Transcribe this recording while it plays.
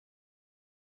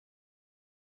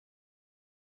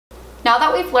Now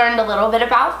that we've learned a little bit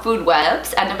about food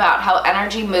webs and about how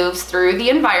energy moves through the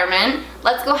environment,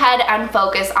 let's go ahead and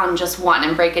focus on just one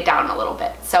and break it down a little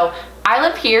bit. So I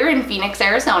live here in Phoenix,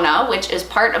 Arizona, which is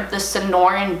part of the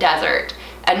Sonoran Desert.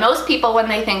 And most people, when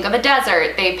they think of a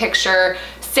desert, they picture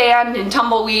sand and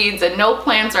tumbleweeds and no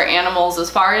plants or animals as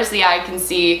far as the eye can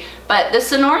see. But the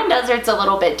Sonoran Desert's a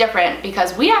little bit different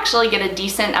because we actually get a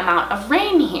decent amount of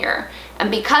rain here. And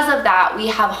because of that, we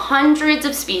have hundreds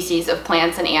of species of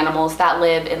plants and animals that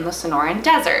live in the Sonoran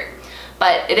Desert.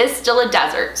 But it is still a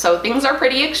desert, so things are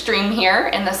pretty extreme here.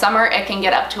 In the summer, it can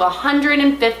get up to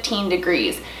 115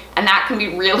 degrees, and that can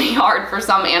be really hard for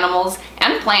some animals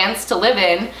and plants to live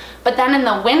in. But then in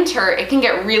the winter, it can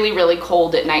get really, really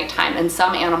cold at nighttime, and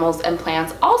some animals and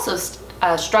plants also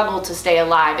struggle to stay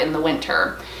alive in the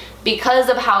winter. Because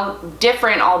of how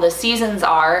different all the seasons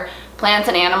are, plants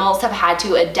and animals have had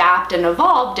to adapt and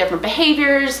evolve different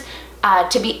behaviors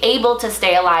to be able to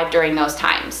stay alive during those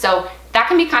times. So that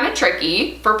can be kind of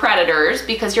tricky for predators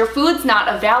because your food's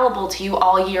not available to you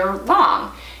all year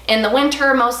long. In the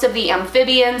winter, most of the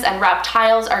amphibians and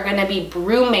reptiles are going to be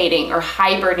brumating or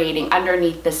hibernating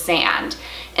underneath the sand.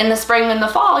 In the spring and the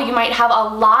fall, you might have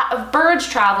a lot of birds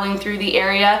traveling through the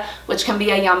area, which can be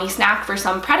a yummy snack for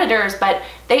some predators, but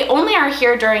they only are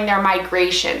here during their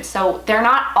migration, so they're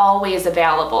not always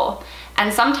available.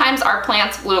 And sometimes our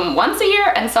plants bloom once a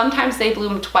year and sometimes they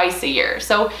bloom twice a year.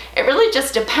 So it really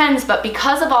just depends, but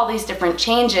because of all these different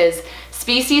changes,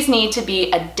 species need to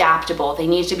be adaptable. They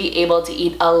need to be able to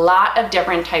eat a lot of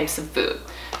different types of food.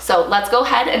 So let's go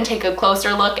ahead and take a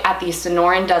closer look at the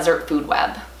Sonoran Desert food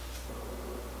web.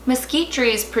 Mesquite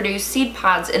trees produce seed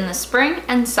pods in the spring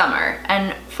and summer,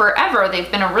 and forever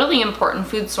they've been a really important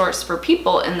food source for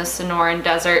people in the Sonoran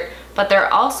Desert, but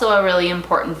they're also a really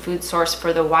important food source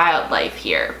for the wildlife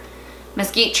here.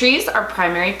 Mesquite trees are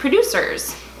primary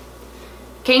producers.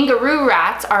 Kangaroo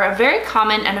rats are a very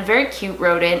common and a very cute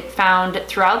rodent found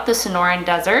throughout the Sonoran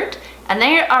Desert, and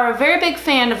they are a very big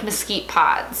fan of mesquite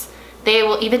pods. They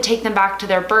will even take them back to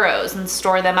their burrows and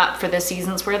store them up for the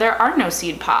seasons where there are no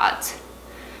seed pods.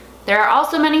 There are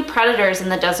also many predators in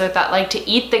the desert that like to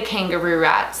eat the kangaroo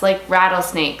rats, like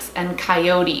rattlesnakes and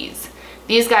coyotes.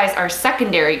 These guys are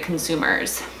secondary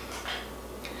consumers.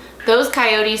 Those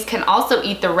coyotes can also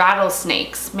eat the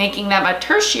rattlesnakes, making them a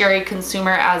tertiary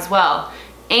consumer as well.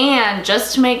 And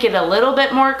just to make it a little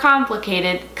bit more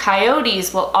complicated,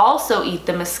 coyotes will also eat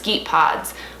the mesquite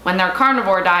pods when their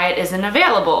carnivore diet isn't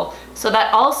available, so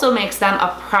that also makes them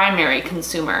a primary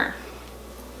consumer.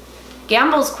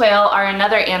 Gambel's quail are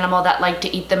another animal that like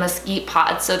to eat the mesquite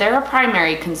pods, so they're a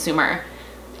primary consumer.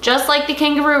 Just like the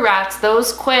kangaroo rats,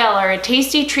 those quail are a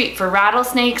tasty treat for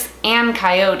rattlesnakes and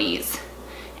coyotes.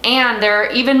 And there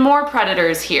are even more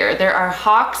predators here. There are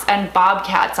hawks and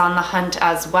bobcats on the hunt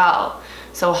as well.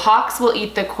 So hawks will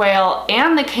eat the quail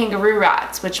and the kangaroo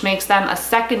rats, which makes them a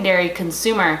secondary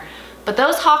consumer. But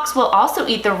those hawks will also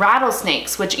eat the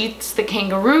rattlesnakes, which eats the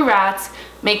kangaroo rats,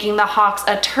 making the hawks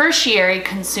a tertiary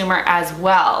consumer as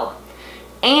well.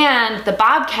 And the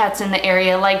bobcats in the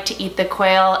area like to eat the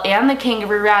quail and the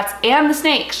kangaroo rats and the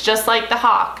snakes, just like the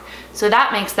hawk. So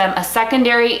that makes them a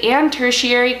secondary and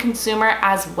tertiary consumer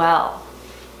as well.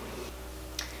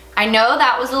 I know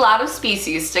that was a lot of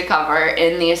species to cover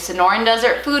in the Sonoran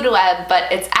Desert food web,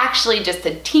 but it's actually just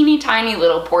a teeny tiny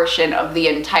little portion of the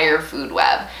entire food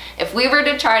web. If we were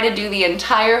to try to do the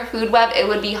entire food web, it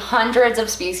would be hundreds of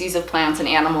species of plants and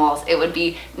animals. It would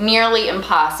be nearly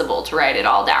impossible to write it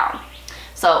all down.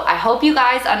 So I hope you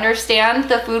guys understand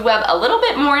the food web a little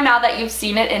bit more now that you've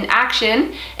seen it in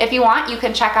action. If you want, you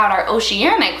can check out our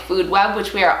oceanic food web,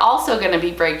 which we are also going to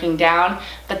be breaking down.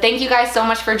 But thank you guys so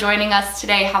much for joining us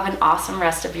today. Have an awesome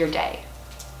rest of your day.